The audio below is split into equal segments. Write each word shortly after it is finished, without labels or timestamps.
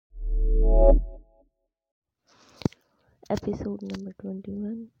Episode number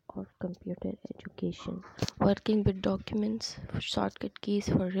 21 of Computer Education. Working with documents, shortcut keys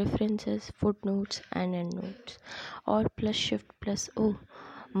for references, footnotes, and endnotes. Alt plus Shift plus O.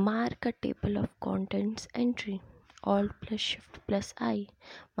 Mark a table of contents entry. Alt plus Shift plus I.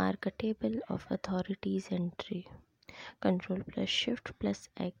 Mark a table of authorities entry. Control plus Shift plus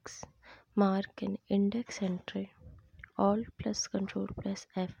X. Mark an index entry. Alt plus Control plus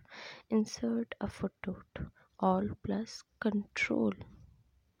F. Insert a footnote. Alt plus Control.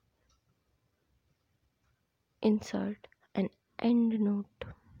 Insert an endnote.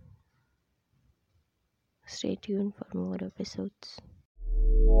 Stay tuned for more episodes.